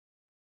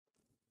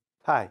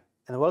Hi,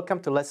 and welcome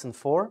to Lesson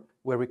 4,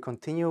 where we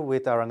continue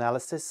with our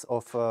analysis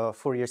of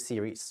Fourier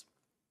series.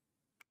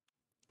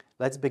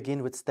 Let's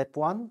begin with step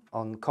 1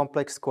 on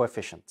complex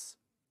coefficients.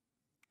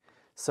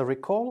 So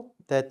recall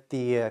that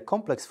the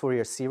complex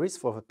Fourier series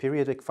for a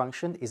periodic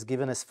function is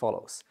given as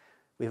follows.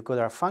 We've got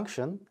our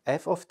function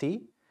f of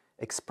t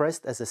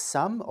expressed as a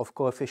sum of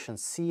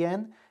coefficients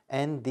cn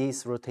and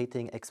these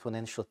rotating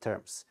exponential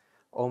terms,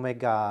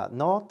 omega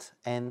naught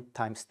n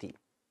times t,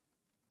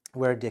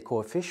 where the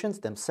coefficients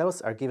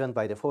themselves are given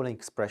by the following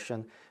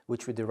expression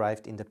which we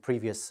derived in the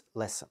previous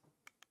lesson.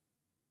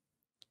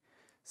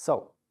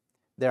 So,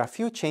 there are a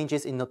few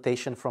changes in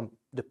notation from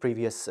the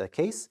previous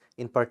case.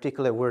 In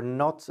particular, we're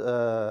not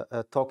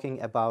talking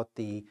about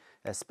the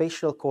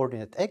spatial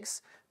coordinate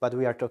x, but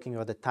we are talking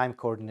about the time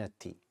coordinate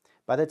t.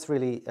 But that's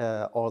really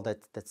all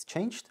that's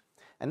changed.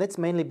 And that's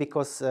mainly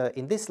because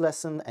in this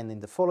lesson and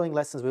in the following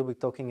lessons, we'll be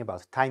talking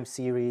about time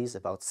series,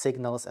 about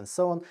signals, and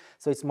so on.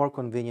 So it's more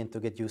convenient to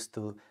get used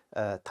to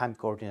time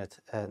coordinate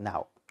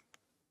now.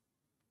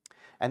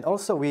 And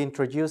also we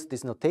introduced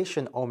this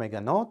notation omega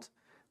naught,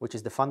 which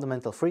is the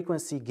fundamental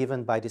frequency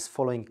given by this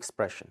following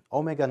expression.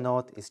 Omega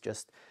naught is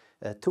just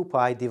 2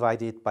 pi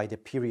divided by the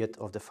period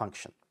of the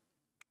function.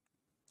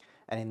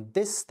 And in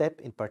this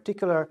step in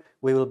particular,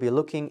 we will be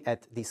looking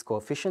at these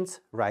coefficients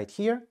right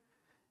here.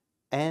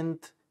 And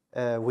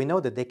we know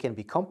that they can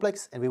be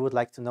complex, and we would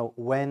like to know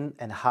when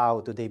and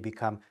how do they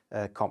become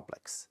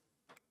complex.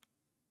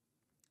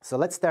 So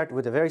let's start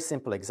with a very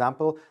simple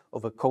example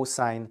of a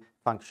cosine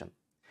function.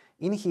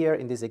 In here,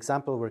 in this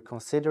example, we're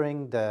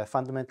considering the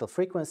fundamental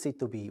frequency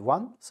to be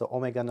 1, so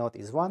omega naught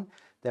is 1.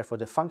 Therefore,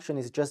 the function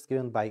is just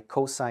given by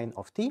cosine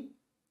of t.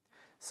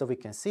 So we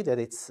can see that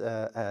it's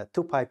a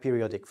 2 pi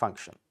periodic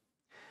function.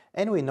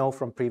 And we know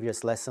from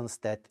previous lessons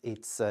that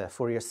its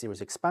Fourier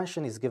series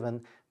expansion is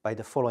given by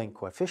the following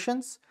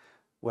coefficients,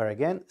 where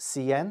again,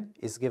 Cn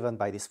is given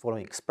by this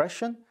following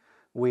expression.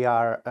 We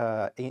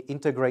are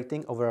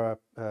integrating over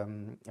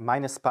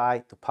minus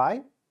pi to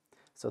pi.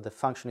 So the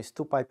function is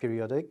 2 pi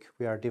periodic.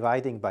 We are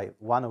dividing by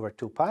 1 over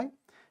 2 pi.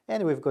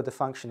 And we've got the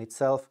function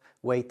itself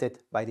weighted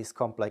by this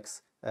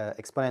complex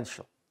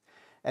exponential.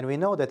 And we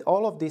know that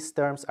all of these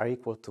terms are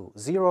equal to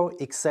 0,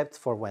 except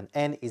for when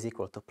n is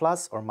equal to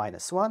plus or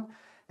minus 1.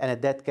 And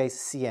in that case,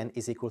 Cn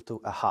is equal to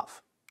a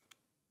half.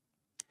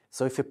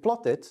 So if you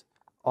plot it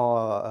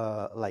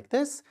like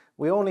this,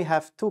 we only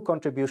have two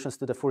contributions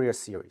to the Fourier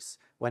series,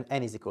 when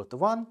n is equal to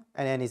 1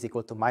 and n is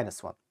equal to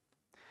minus 1.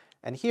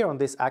 And here on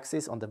this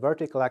axis, on the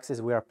vertical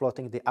axis, we are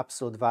plotting the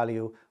absolute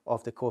value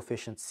of the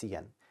coefficient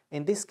Cn.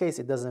 In this case,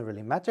 it doesn't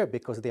really matter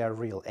because they are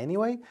real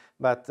anyway,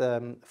 but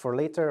for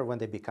later, when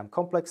they become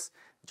complex,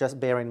 just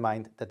bear in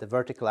mind that the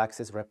vertical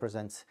axis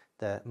represents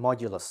the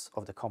modulus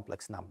of the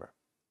complex number.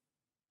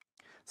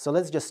 So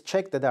let's just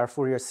check that our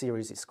Fourier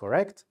series is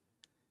correct.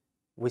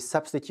 We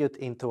substitute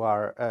into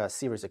our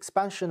series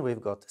expansion.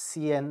 We've got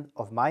Cn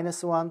of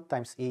minus 1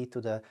 times e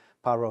to the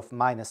power of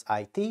minus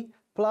it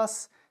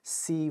plus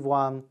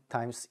C1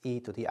 times e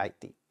to the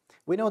it.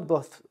 We know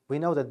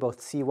that both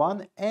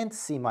C1 and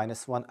C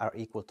minus 1 are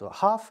equal to a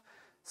half.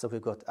 So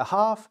we've got a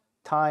half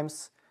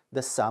times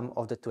the sum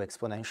of the two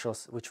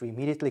exponentials, which we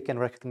immediately can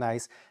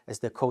recognize as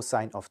the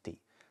cosine of t.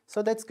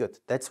 So that's good.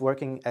 That's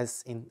working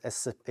as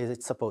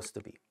it's supposed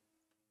to be.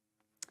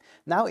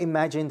 Now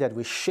imagine that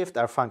we shift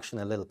our function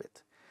a little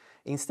bit.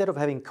 Instead of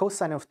having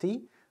cosine of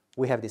t,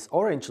 we have this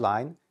orange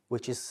line,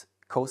 which is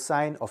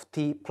cosine of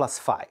t plus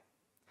phi.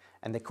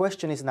 And the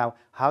question is now,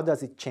 how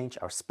does it change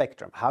our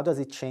spectrum? How does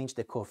it change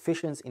the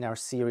coefficients in our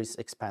series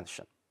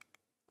expansion?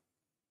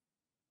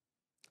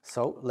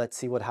 So let's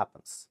see what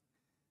happens.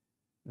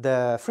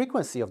 The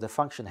frequency of the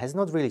function has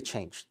not really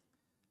changed.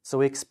 So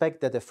we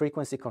expect that the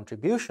frequency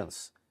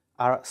contributions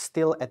are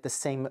still at the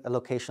same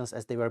locations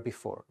as they were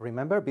before.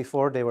 Remember,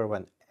 before they were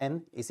when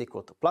n is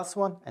equal to plus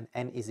 1 and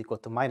n is equal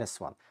to minus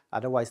 1.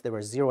 Otherwise, they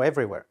were 0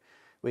 everywhere.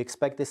 We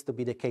expect this to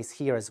be the case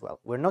here as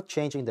well. We're not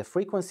changing the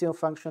frequency of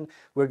function,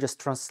 we're just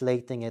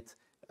translating it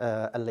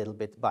a little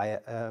bit by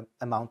an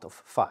amount of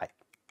phi.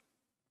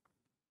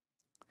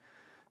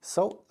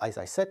 So, as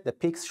I said, the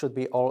peaks should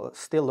be all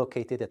still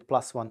located at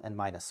plus 1 and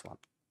minus 1.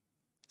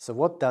 So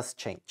what does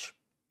change?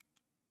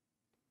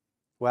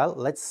 Well,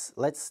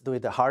 let's do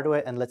it the hard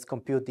way and let's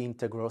compute the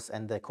integrals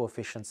and the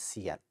coefficients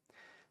Cn.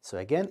 So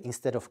again,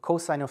 instead of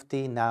cosine of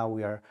t,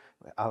 now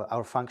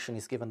our function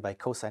is given by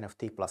cosine of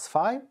t plus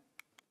phi.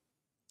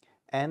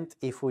 And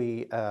if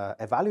we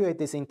evaluate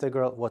this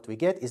integral, what we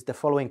get is the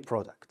following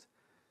product.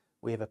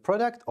 We have a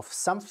product of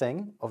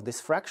something, of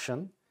this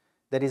fraction,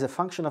 that is a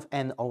function of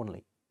n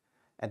only.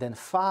 And then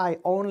phi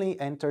only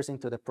enters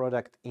into the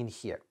product in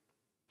here.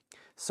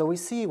 So we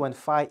see when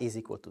phi is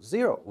equal to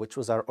 0, which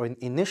was our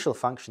initial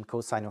function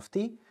cosine of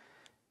t,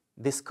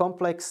 this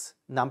complex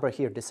number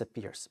here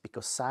disappears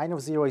because sine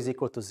of 0 is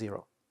equal to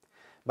 0.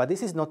 But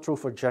this is not true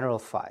for general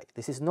phi.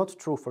 This is not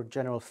true for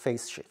general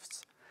phase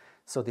shifts.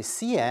 So the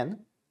Cn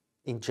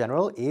in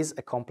general is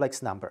a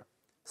complex number.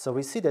 So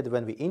we see that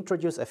when we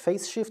introduce a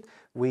phase shift,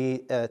 we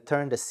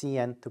turn the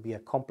Cn to be a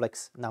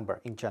complex number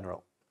in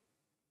general.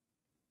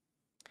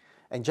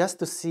 And just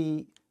to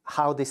see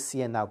how this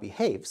Cn now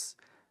behaves,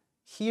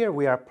 here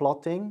we are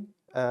plotting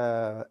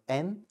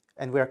n,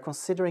 and we are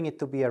considering it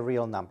to be a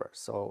real number.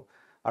 So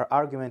our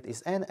argument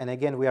is n, and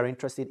again we are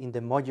interested in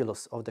the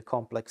modulus of the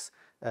complex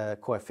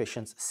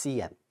coefficients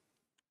Cn.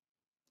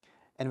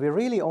 And we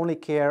really only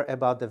care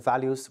about the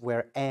values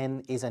where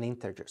n is an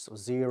integer, so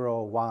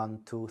 0,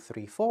 1, 2,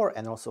 3, 4,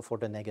 and also for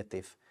the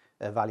negative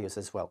values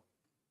as well.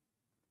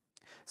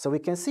 So we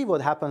can see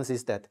what happens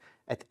is that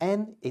at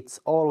n, it's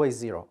always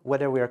 0,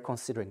 whether we are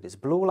considering this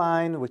blue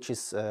line, which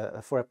is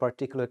for a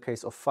particular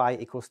case of phi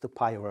equals to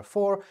pi over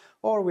 4,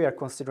 or we are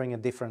considering a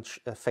different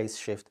phase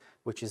shift,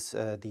 which is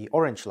the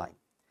orange line.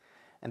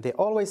 And they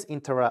always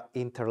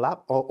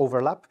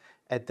overlap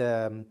at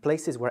the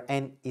places where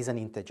n is an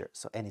integer.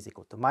 So n is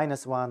equal to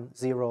 -1,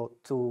 0,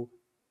 2,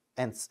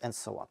 and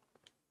so on.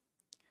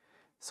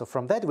 So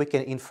from that we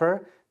can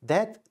infer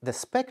that the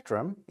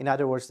spectrum, in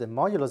other words the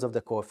modulus of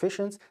the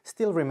coefficients,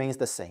 still remains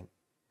the same.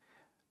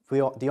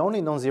 The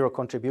only non-zero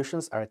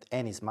contributions are at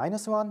n is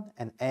 -1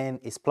 and n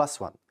is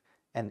 +1,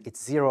 and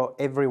it's 0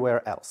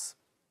 everywhere else.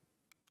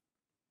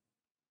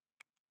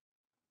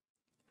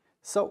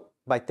 So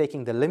by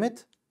taking the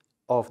limit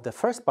of the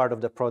first part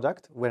of the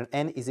product, where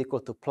n is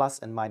equal to plus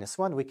and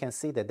 -1, we can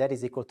see that that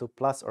is equal to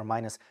plus or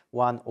minus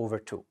 1 over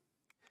 2.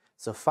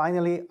 So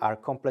finally, our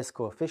complex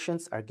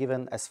coefficients are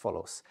given as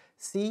follows.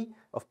 C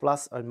of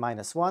plus or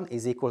minus 1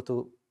 is equal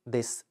to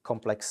this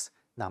complex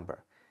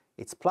number.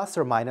 It's plus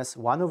or minus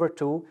 1 over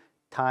 2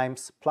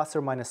 times plus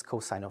or minus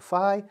cosine of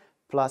phi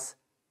plus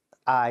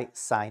I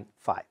sine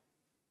phi.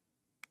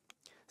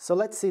 So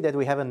let's see that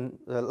we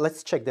haven't,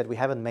 let's check that we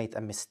haven't made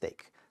a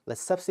mistake.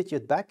 Let's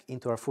substitute back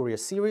into our Fourier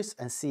series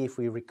and see if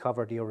we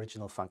recover the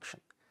original function.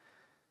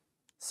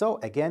 So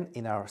again,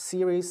 in our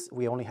series,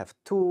 we only have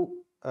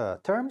two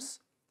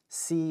terms,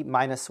 c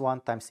minus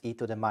 1 times e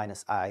to the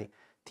minus I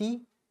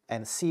t,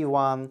 and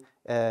c1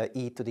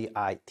 e to the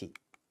I t.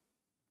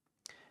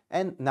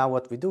 And now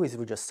what we do is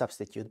we just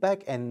substitute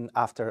back, and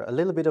after a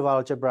little bit of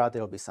algebra,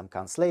 there will be some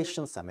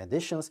cancellations, some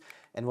additions,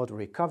 and what we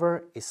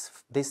recover is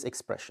this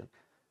expression.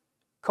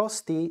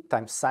 Cos t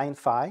times sine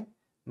phi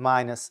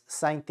minus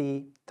sine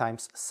t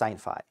times sine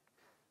phi.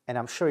 And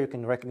I'm sure you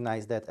can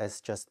recognize that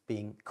as just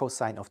being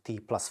cosine of t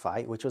plus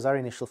phi, which was our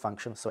initial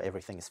function, so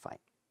everything is fine.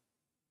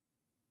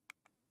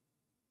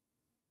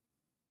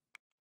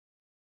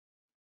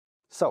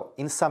 So,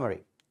 in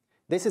summary,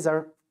 this is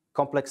our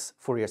complex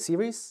Fourier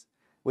series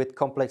with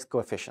complex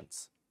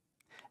coefficients.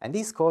 And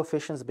these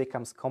coefficients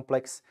becomes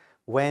complex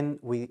when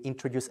we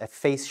introduce a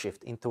phase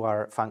shift into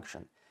our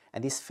function.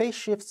 And these phase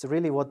shifts,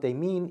 really what they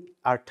mean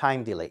are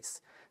time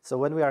delays. So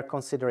when we are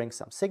considering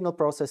some signal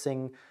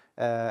processing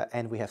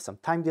and we have some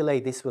time delay,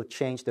 this will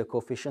change the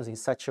coefficients in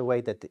such a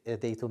way that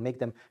it will make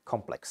them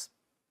complex.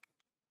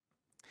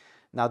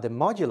 Now the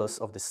modulus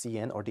of the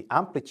Cn, or the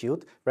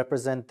amplitude,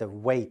 represent the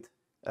weight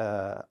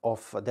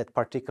of that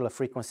particular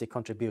frequency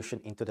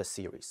contribution into the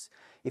series.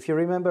 If you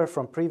remember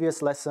from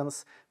previous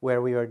lessons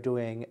where we were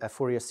doing a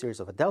Fourier series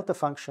of a delta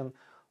function,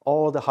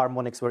 all the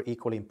harmonics were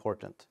equally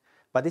important.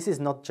 But this is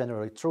not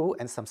generally true,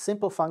 and some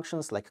simple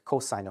functions like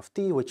cosine of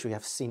t, which we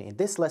have seen in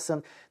this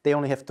lesson, they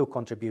only have two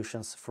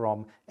contributions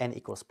from n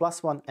equals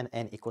 +1 and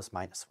n equals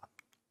 -1.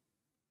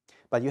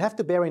 But you have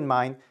to bear in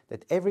mind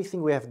that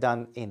everything we have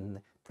done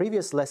in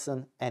previous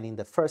lesson and in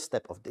the first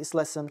step of this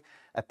lesson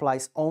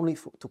applies only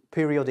to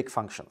periodic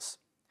functions.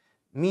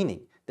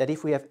 Meaning that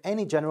if we have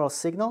any general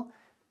signal,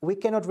 we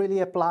cannot really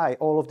apply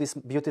all of this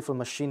beautiful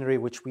machinery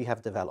which we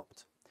have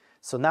developed.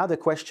 So now the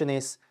question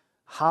is,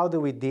 how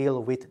do we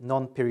deal with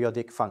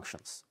non-periodic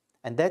functions?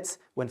 And that's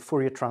when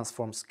Fourier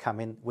transforms come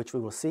in, which we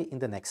will see in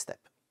the next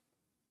step.